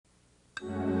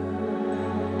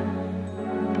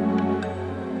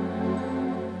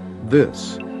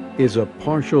This is a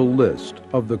partial list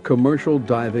of the commercial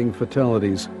diving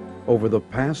fatalities over the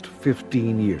past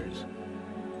 15 years.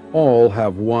 All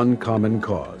have one common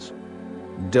cause: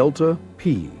 Delta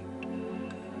P.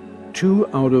 2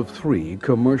 out of 3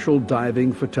 commercial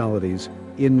diving fatalities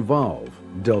involve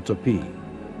Delta P.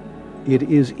 It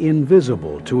is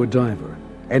invisible to a diver,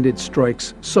 and it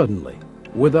strikes suddenly,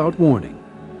 without warning.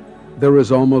 There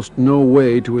is almost no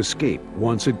way to escape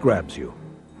once it grabs you.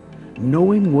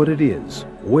 Knowing what it is,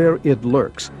 where it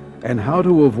lurks, and how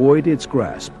to avoid its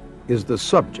grasp is the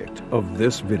subject of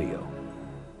this video.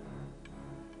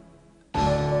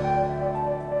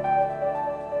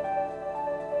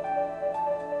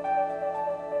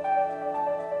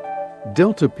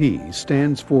 Delta P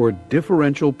stands for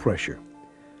differential pressure.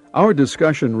 Our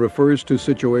discussion refers to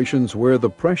situations where the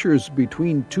pressures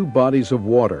between two bodies of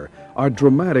water are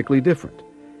dramatically different.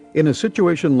 In a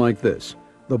situation like this,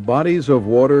 the bodies of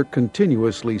water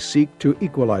continuously seek to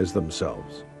equalize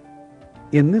themselves.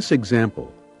 In this example,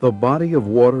 the body of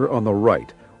water on the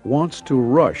right wants to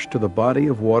rush to the body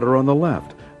of water on the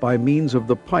left by means of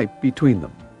the pipe between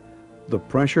them. The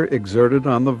pressure exerted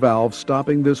on the valve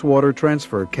stopping this water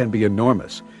transfer can be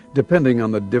enormous, depending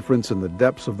on the difference in the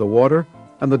depths of the water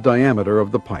and the diameter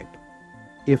of the pipe.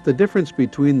 If the difference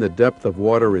between the depth of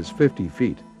water is 50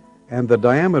 feet and the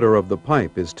diameter of the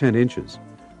pipe is 10 inches,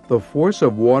 the force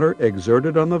of water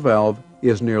exerted on the valve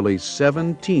is nearly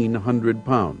 1,700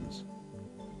 pounds.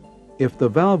 If the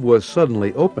valve was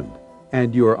suddenly opened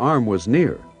and your arm was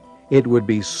near, it would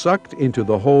be sucked into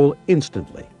the hole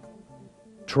instantly.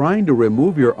 Trying to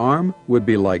remove your arm would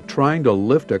be like trying to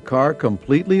lift a car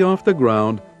completely off the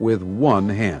ground with one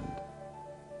hand.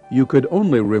 You could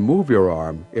only remove your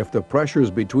arm if the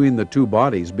pressures between the two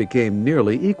bodies became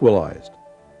nearly equalized.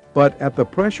 But at the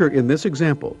pressure in this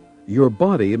example, your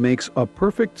body makes a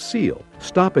perfect seal,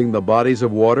 stopping the bodies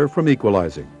of water from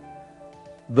equalizing.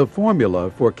 The formula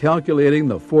for calculating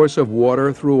the force of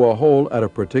water through a hole at a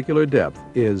particular depth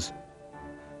is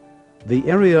the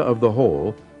area of the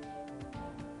hole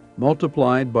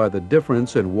multiplied by the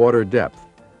difference in water depth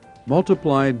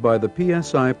multiplied by the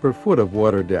psi per foot of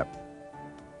water depth.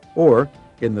 Or,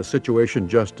 in the situation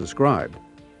just described,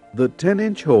 the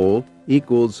 10-inch hole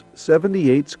equals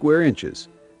 78 square inches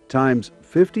times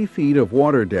 50 feet of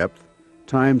water depth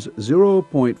times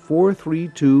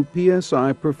 0.432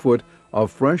 psi per foot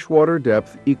of freshwater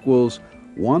depth equals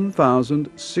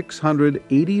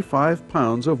 1,685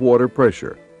 pounds of water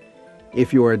pressure.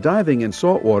 If you are diving in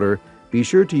salt water, be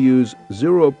sure to use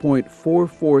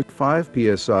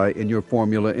 0.445 psi in your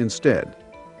formula instead.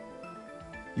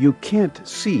 You can't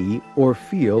see or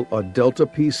feel a Delta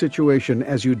P situation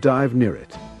as you dive near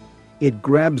it. It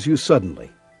grabs you suddenly,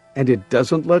 and it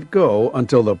doesn't let go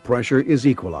until the pressure is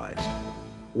equalized.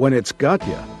 When it's got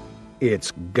you,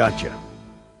 it's got you.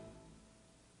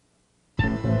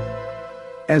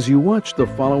 As you watch the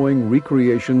following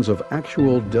recreations of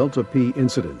actual Delta P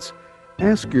incidents,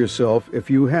 ask yourself if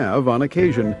you have, on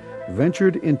occasion,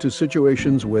 ventured into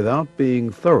situations without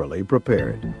being thoroughly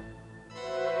prepared.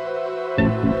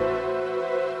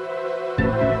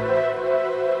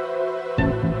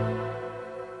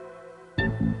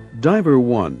 Diver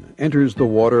 1 enters the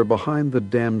water behind the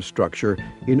dam structure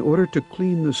in order to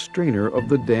clean the strainer of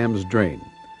the dam's drain.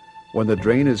 When the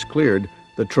drain is cleared,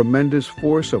 the tremendous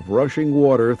force of rushing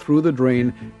water through the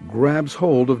drain grabs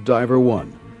hold of Diver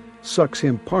 1, sucks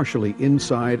him partially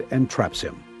inside, and traps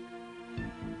him.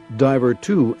 Diver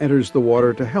 2 enters the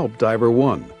water to help Diver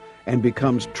 1 and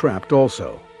becomes trapped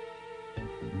also.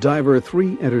 Diver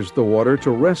 3 enters the water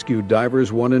to rescue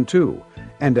Divers 1 and 2,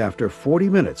 and after 40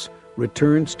 minutes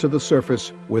returns to the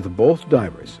surface with both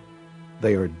divers.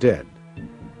 They are dead.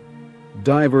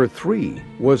 Diver 3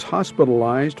 was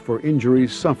hospitalized for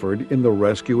injuries suffered in the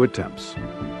rescue attempts.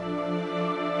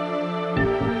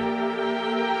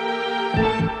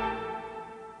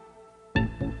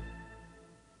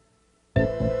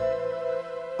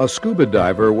 A scuba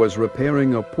diver was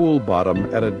repairing a pool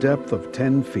bottom at a depth of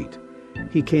 10 feet.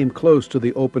 He came close to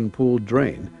the open pool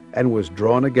drain and was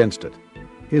drawn against it.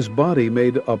 His body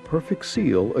made a perfect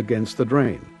seal against the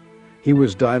drain. He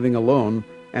was diving alone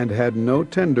and had no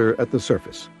tender at the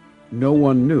surface. No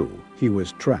one knew he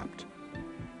was trapped.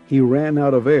 He ran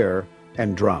out of air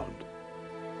and drowned.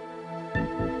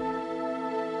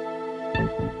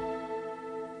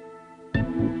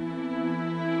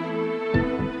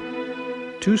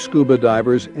 Two scuba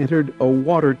divers entered a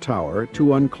water tower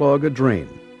to unclog a drain.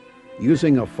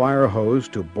 Using a fire hose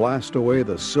to blast away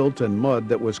the silt and mud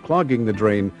that was clogging the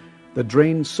drain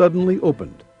suddenly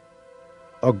opened.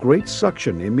 A great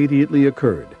suction immediately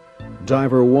occurred.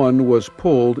 Diver 1 was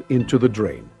pulled into the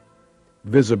drain.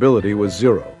 Visibility was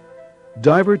zero.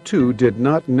 Diver 2 did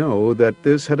not know that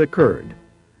this had occurred.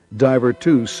 Diver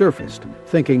 2 surfaced,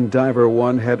 thinking Diver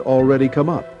 1 had already come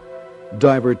up.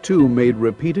 Diver 2 made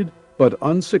repeated but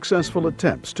unsuccessful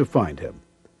attempts to find him.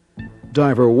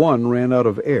 Diver 1 ran out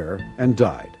of air and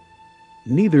died.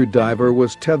 Neither diver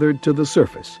was tethered to the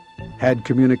surface, had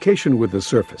communication with the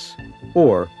surface,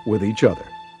 or with each other.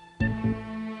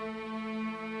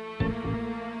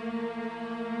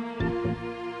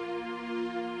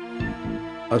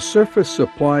 A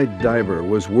surface-supplied diver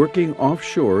was working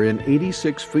offshore in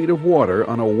 86 feet of water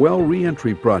on a well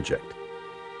re-entry project.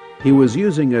 He was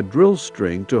using a drill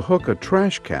string to hook a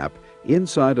trash cap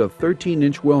inside a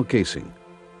 13-inch well casing.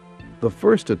 The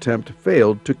first attempt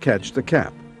failed to catch the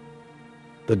cap.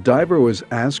 The diver was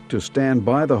asked to stand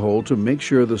by the hole to make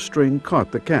sure the string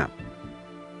caught the cap.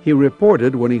 He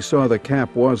reported when he saw the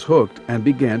cap was hooked and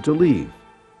began to leave.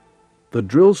 The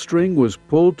drill string was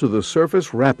pulled to the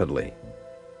surface rapidly.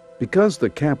 Because the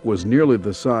cap was nearly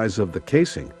the size of the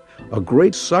casing, a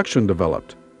great suction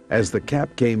developed. As the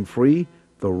cap came free,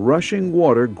 the rushing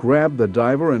water grabbed the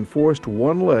diver and forced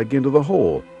one leg into the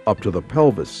hole, up to the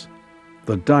pelvis.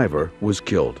 The diver was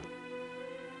killed.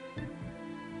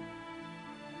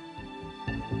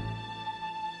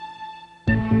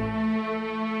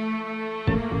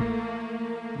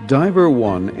 Diver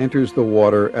 1 enters the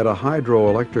water at a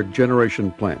hydroelectric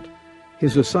generation plant.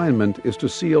 His assignment is to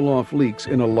seal off leaks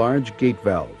in a large gate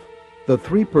valve. The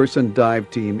three-person dive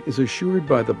team is assured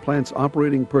by the plant's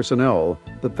operating personnel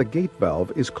that the gate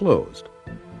valve is closed.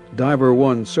 Diver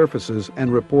 1 surfaces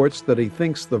and reports that he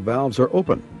thinks the valves are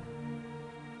open.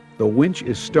 The winch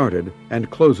is started and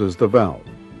closes the valve.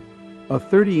 A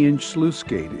 30-inch sluice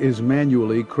gate is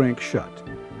manually cranked shut.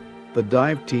 The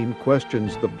dive team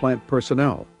questions the plant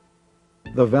personnel.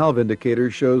 The valve indicator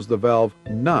shows the valve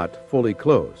not fully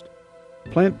closed.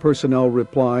 Plant personnel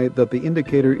reply that the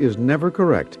indicator is never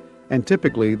correct and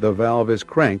typically the valve is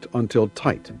cranked until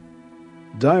tight.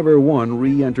 Diver 1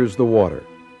 re-enters the water,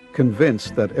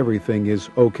 convinced that everything is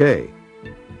okay.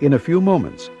 In a few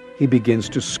moments, he begins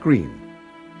to scream.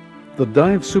 The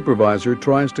dive supervisor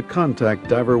tries to contact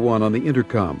Diver 1 on the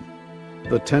intercom.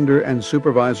 The tender and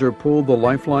supervisor pull the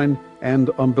lifeline and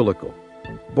umbilical.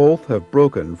 Both have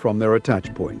broken from their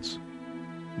attach points.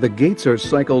 The gates are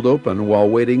cycled open while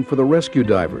waiting for the rescue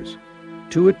divers.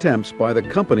 2 attempts by the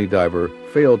company diver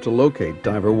failed to locate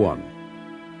Diver 1.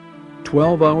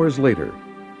 12 hours later,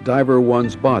 Diver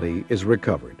 1's body is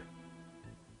recovered.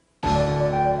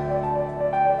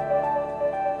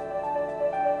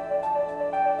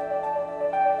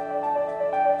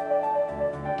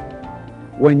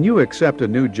 When you accept a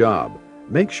new job,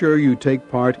 make sure you take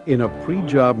part in a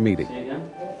pre-job meeting.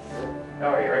 How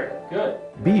are you, Rick? Good.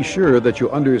 Be sure that you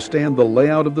understand the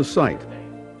layout of the site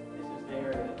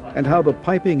and how the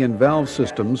piping and valve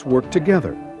systems work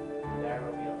together.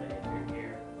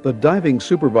 The diving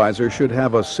supervisor should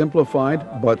have a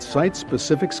simplified but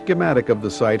site-specific schematic of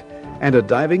the site and a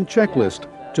diving checklist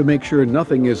to make sure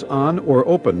nothing is on or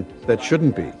open that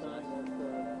shouldn't be.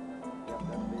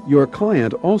 Your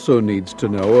client also needs to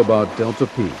know about Delta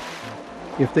P.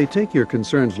 If they take your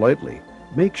concerns lightly,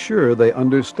 make sure they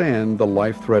understand the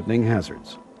life-threatening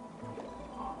hazards.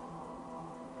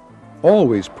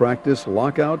 Always practice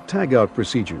lockout-tagout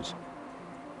procedures.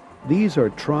 These are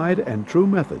tried and true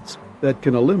methods that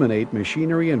can eliminate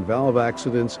machinery and valve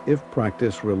accidents if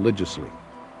practiced religiously.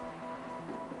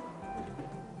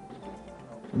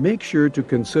 Make sure to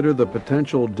consider the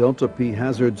potential Delta P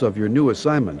hazards of your new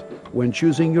assignment when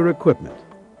choosing your equipment.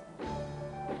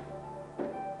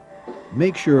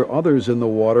 Make sure others in the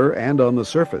water and on the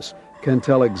surface can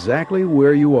tell exactly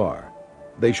where you are.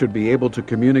 They should be able to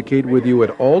communicate with you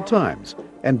at all times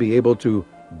and be able to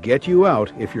get you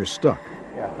out if you're stuck.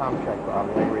 Yeah, Tom check, Bob.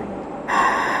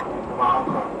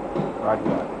 Roger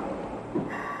that.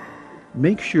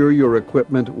 Make sure your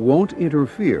equipment won't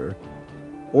interfere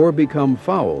or become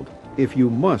fouled if you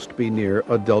must be near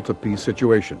a Delta P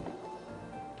situation.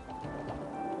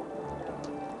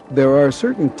 There are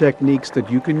certain techniques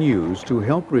that you can use to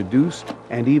help reduce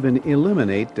and even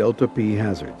eliminate Delta P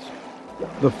hazards.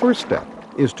 The first step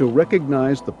is to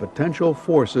recognize the potential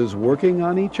forces working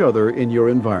on each other in your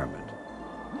environment.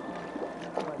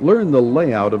 Learn the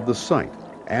layout of the site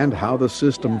and how the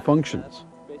system functions.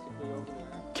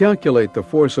 Calculate the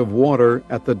force of water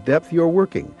at the depth you're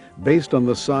working based on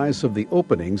the size of the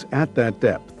openings at that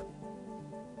depth.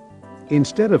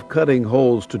 Instead of cutting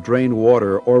holes to drain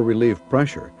water or relieve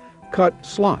pressure, cut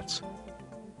slots.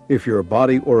 If your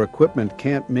body or equipment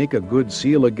can't make a good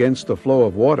seal against the flow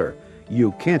of water,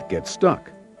 you can't get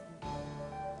stuck.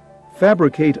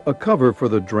 Fabricate a cover for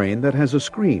the drain that has a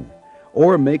screen,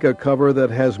 or make a cover that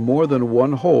has more than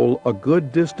one hole a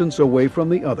good distance away from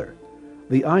the other.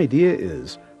 The idea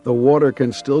is the water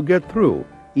can still get through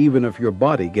even if your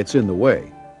body gets in the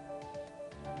way.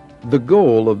 The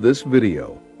goal of this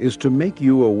video is to make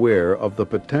you aware of the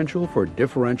potential for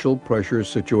differential pressure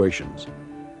situations.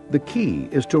 The key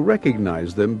is to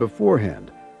recognize them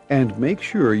beforehand and make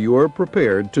sure you are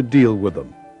prepared to deal with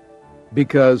them.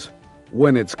 Because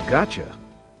when it's gotcha,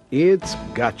 it's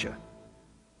gotcha.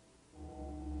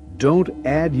 Don't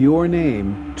add your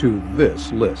name to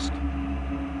this list.